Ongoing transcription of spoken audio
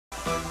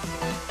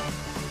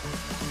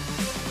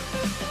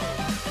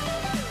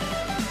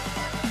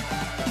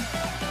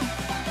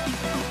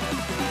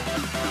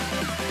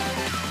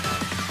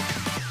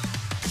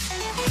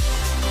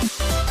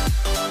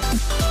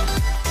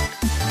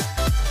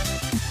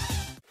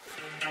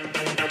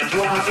Yo,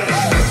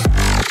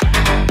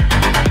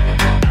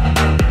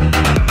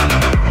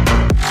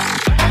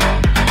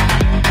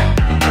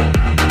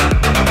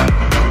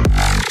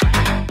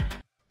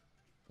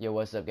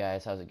 what's up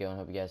guys? How's it going?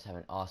 Hope you guys have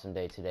an awesome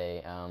day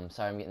today.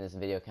 Sorry I'm getting this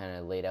video kind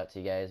of laid out to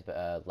you guys,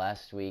 but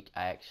last week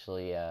I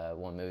actually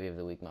won Movie of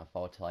the Week, my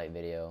Fall to Light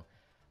video.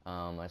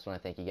 I just want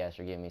to thank you guys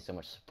for giving me so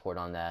much support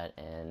on that,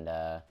 and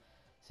so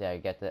yeah, I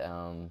got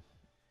the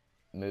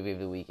Movie of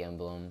the Week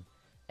emblem,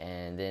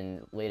 and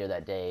then later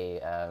that day,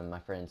 my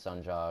friend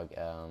Sunjog,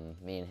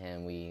 me and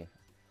him, we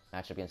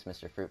matched up against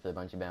Mr. Fruit for the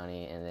Bungie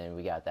Bounty, and then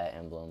we got that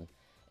emblem.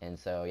 And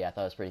so yeah, I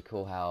thought it was pretty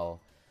cool how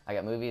I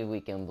got Movie of the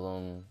Week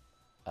emblem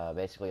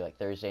basically like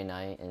Thursday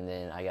night, and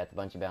then I got the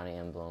Bungie Bounty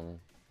emblem,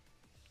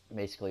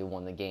 basically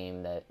won the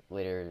game that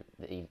later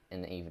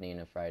in the evening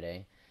of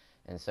Friday.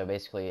 And so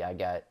basically I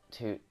got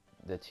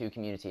the two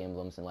community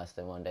emblems in less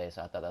than one day,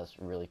 so I thought that was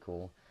really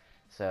cool.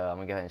 So I'm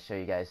gonna go ahead and show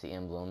you guys the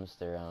emblems.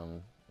 They're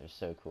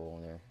so cool,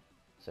 and they're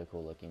so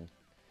cool looking.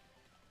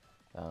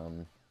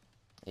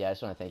 Yeah, I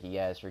just want to thank you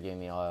guys for giving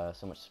me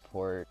so much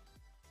support.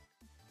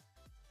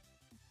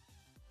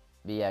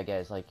 But yeah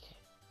guys, like,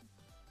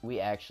 we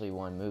actually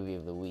won Movie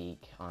of the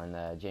Week on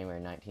January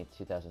 19th,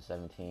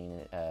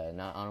 2017.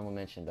 Not honorable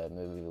mention, but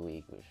Movie of the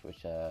Week, which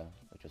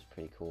was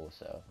pretty cool.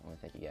 So I want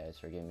to thank you guys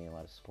for giving me a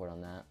lot of support on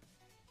that.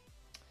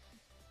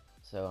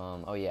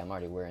 So oh yeah, I'm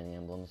already wearing the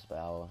emblems, but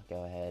I'll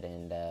go ahead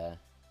and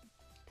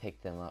pick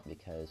them up,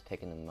 because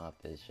picking them up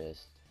is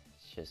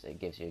just it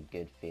gives you a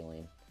good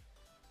feeling.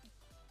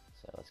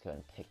 So let's go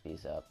ahead and pick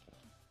these up.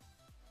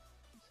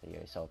 So you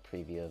already saw a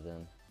preview of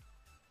them.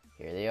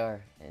 Here they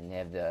are, and they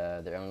have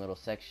their own little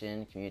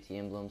section, community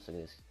emblems. Look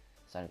at this,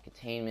 sign of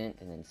containment,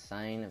 and then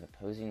sign of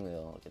opposing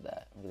will. Look at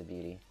that, look at the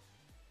beauty.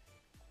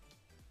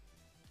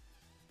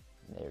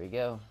 There we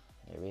go,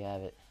 there we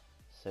have it,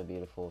 so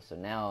beautiful. So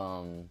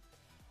now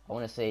I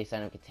want to say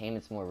sign of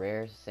containment's more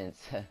rare, since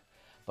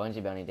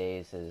Bungie Bounty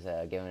Days has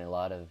given a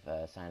lot of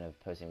sign of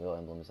opposing will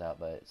emblems out,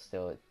 but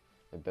still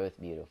they're both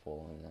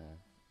beautiful, and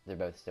they're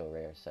both still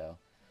rare. So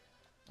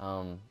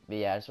but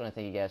yeah, I just want to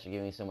thank you guys for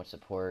giving me so much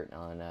support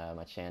on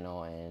my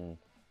channel and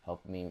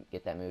helping me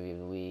get that Movie of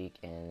the Week.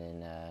 And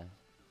then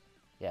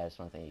yeah, I just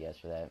want to thank you guys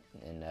for that.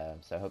 And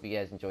so I hope you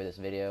guys enjoy this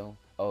video.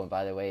 Oh, and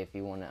by the way, if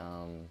you want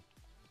to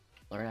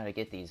learn how to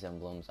get these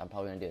emblems, I'm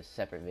probably going to do a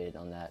separate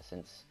video on that,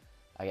 since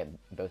I get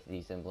both of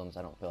these emblems.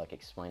 I don't feel like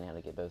explaining how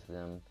to get both of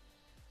them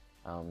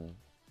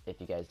if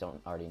you guys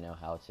don't already know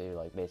how to.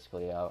 Like,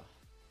 basically I'll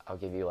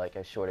give you like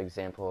a short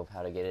example of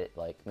how to get it.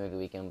 Like, Movie of the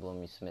Week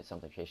emblem, you submit some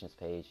applications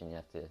page, and you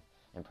have to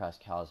impress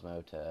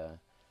Cosmo to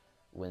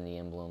win the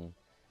emblem.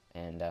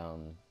 And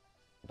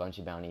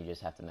Bungie Bounty, you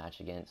just have to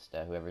match against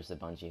whoever's the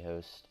Bungie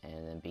host,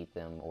 and then beat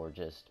them, or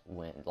just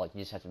win. Like,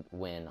 you just have to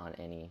win on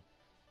any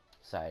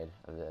side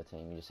of the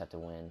team. You just have to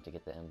win to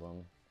get the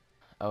emblem.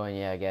 Oh, and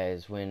yeah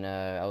guys, when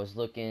I was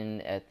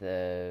looking at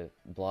the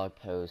blog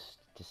post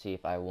to see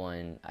if I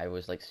won, I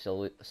was like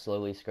slowly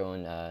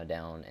scrolling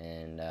down,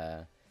 and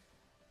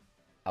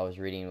I was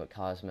reading what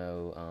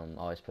Cosmo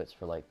always puts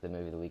for like the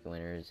Movie of the Week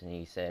winners, and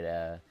he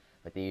said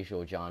like the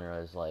usual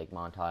genres like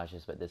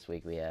montages, but this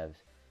week we have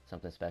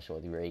something special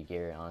with raid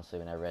gear. And honestly,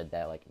 when I read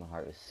that, like, my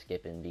heart was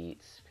skipping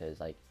beats,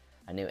 because like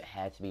I knew it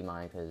had to be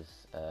mine, because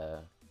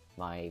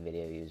my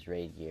video used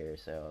raid gear,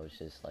 so I was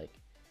just like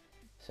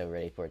so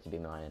ready for it to be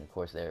mine. And of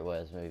course there it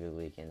was, Movie of the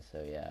Week, and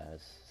so yeah, it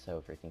was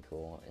so freaking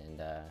cool, and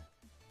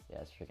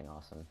yeah, it's freaking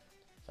awesome.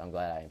 So I'm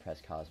glad I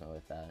impressed Cosmo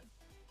with that.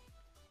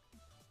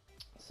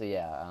 So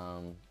yeah,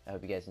 I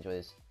hope you guys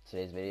enjoy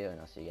today's video, and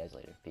I'll see you guys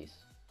later.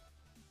 Peace.